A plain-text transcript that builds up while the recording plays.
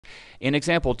In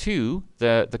example 2,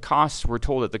 the costs, we're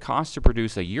told that the cost to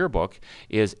produce a yearbook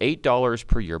is $8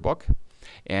 per yearbook,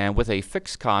 and with a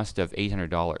fixed cost of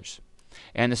 $800.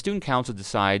 And the student council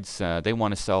decides they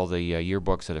want to sell the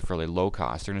yearbooks at a fairly low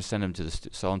cost. They're going to send them to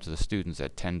sell them to the students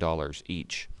at $10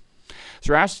 each.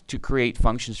 So we're asked to create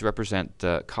functions to represent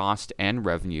the cost and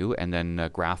revenue, and then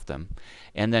graph them,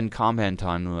 and then comment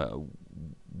on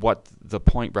what the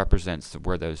point represents,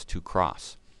 where those two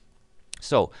cross.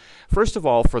 So first of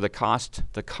all, for the cost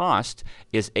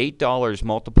is $8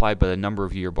 multiplied by the number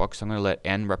of yearbooks. I'm going to let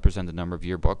n represent the number of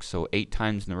yearbooks, so 8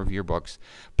 times the number of yearbooks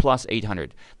plus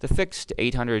 800. The fixed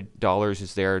 $800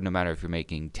 is there no matter if you're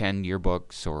making 10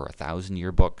 yearbooks or 1,000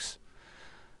 yearbooks.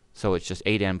 So it's just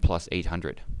 8n plus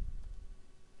 800.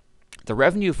 The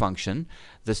revenue function,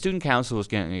 the student council is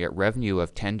going to get revenue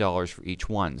of $10 for each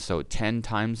one. So 10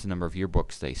 times the number of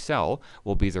yearbooks they sell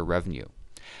will be their revenue.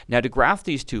 Now to graph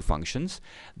these two functions,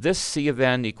 this C of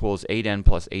n equals 8n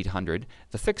plus 800.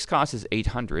 The fixed cost is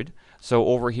 800. So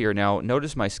over here now,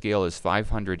 notice my scale is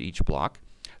 500 each block.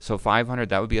 So 500,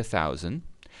 that would be 1,000.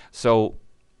 So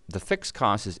the fixed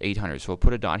cost is 800. So we'll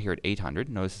put a dot here at 800.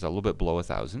 Notice it's a little bit below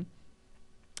 1,000.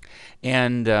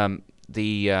 And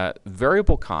the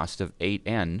variable cost of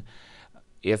 8n,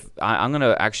 if I'm going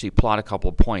to actually plot a couple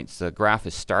of points. The graph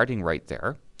is starting right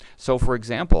there. So for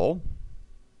example,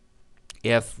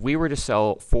 if we were to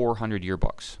sell 400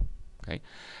 yearbooks, okay,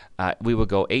 we would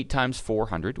go 8 times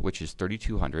 400, which is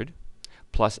 3,200,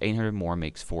 plus 800 more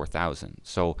makes 4,000.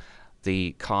 So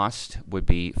the cost would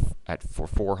be for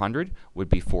 400 would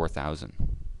be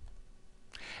 4,000.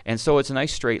 And so it's a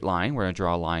nice straight line. We're going to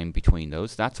draw a line between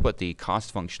those. That's what the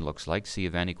cost function looks like. C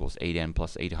of n equals 8n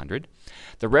plus 800.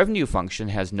 The revenue function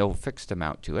has no fixed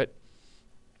amount to it.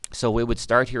 So we would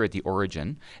start here at the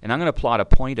origin. And I'm going to plot a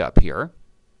point up here.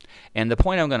 And the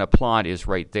point I'm going to plot is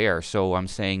right there. So I'm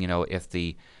saying, you know, if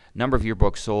the number of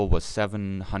yearbooks sold was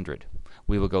 700,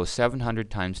 we will go 700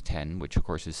 times 10, which of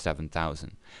course is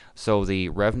 7,000. So the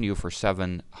revenue for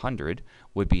 700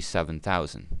 would be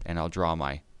 7,000. And I'll draw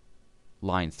my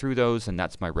line through those, and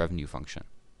that's my revenue function.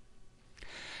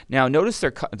 Now notice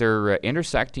they're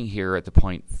intersecting here at the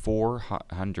point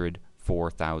 400,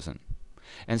 4,000.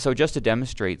 And so just to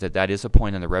demonstrate that that is a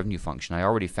point on the revenue function, I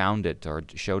already found it or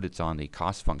showed it's on the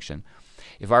cost function.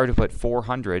 If I were to put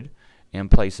 400 in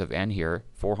place of n here,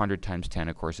 400 times 10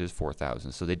 of course is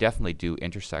 4,000. So they definitely do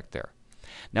intersect there.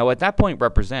 Now what that point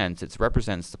represents, it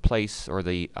represents the place or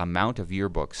the amount of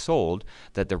yearbooks sold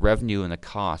that the revenue and the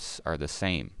costs are the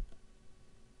same.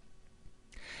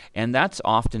 And that's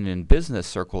often in business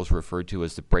circles referred to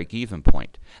as the break-even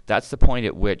point. That's the point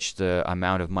at which the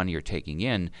amount of money you're taking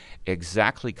in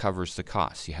exactly covers the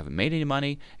costs. You haven't made any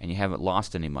money and you haven't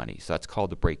lost any money. So that's called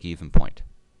the break-even point.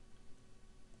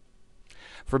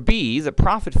 For B, the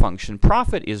profit function,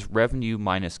 profit is revenue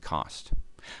minus cost.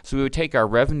 So we would take our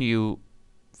revenue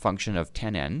function of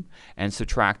 10n and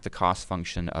subtract the cost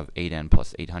function of 8n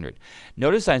plus 800.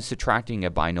 Notice I'm subtracting a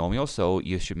binomial, so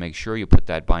you should make sure you put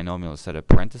that binomial instead of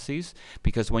parentheses,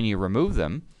 because when you remove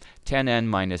them, 10n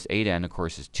minus 8n of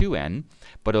course is 2n,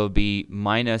 but it'll be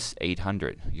minus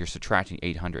 800. You're subtracting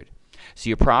 800. So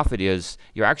your profit is,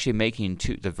 you're actually making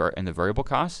in the variable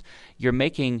costs, you're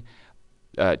making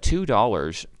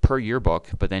 $2 per yearbook,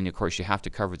 but then of course you have to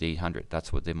cover the 800.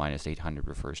 That's what the minus 800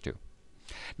 refers to.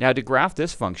 Now to graph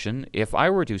this function, if I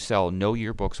were to sell no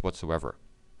yearbooks whatsoever,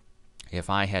 if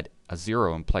I had a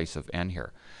 0 in place of n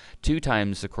here, 2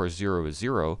 times of course 0 is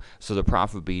 0, so the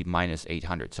profit would be minus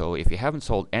 800. So if you haven't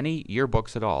sold any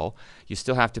yearbooks at all, you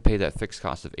still have to pay that fixed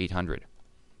cost of 800.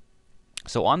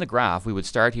 So on the graph, we would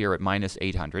start here at minus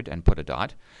 800 and put a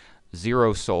dot.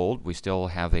 0 sold, we still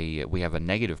have a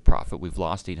negative profit. We've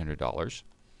lost $800.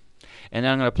 And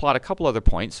then I'm going to plot a couple other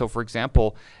points. So for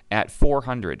example, at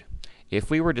 400, if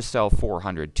we were to sell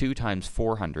 400, 2 times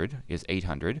 400 is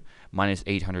 800, minus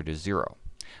 800 is 0.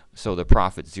 So the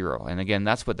profit's 0. And again,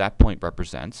 that's what that point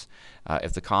represents.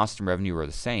 If the cost and revenue are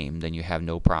the same, then you have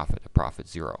no profit. The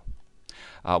profit's 0.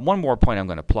 One more point I'm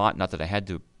going to plot, not that I had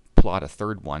to plot a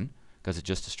third one, because it's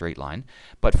just a straight line.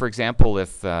 But for example,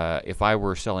 if I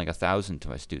were selling 1,000 to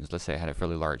my students, let's say I had a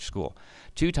fairly large school,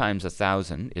 2 times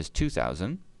 1,000 is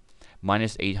 2,000,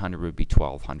 minus 800 would be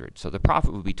 1,200. So the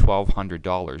profit would be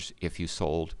 $1,200 if you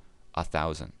sold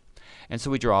 1,000. And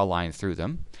so we draw a line through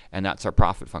them, and that's our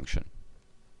profit function.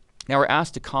 Now we're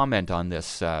asked to comment on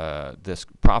this, this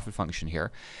profit function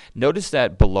here. Notice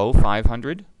that below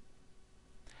 500,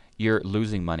 you're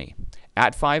losing money.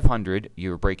 At 500,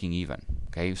 you're breaking even.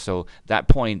 Okay, so that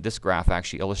point, this graph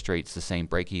actually illustrates the same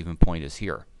break-even point as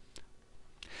here.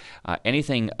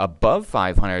 Anything above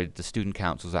 500, the student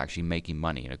council is actually making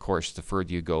money. And of course, the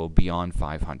further you go beyond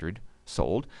 500,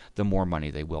 sold, the more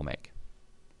money they will make.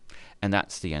 And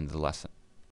that's the end of the lesson.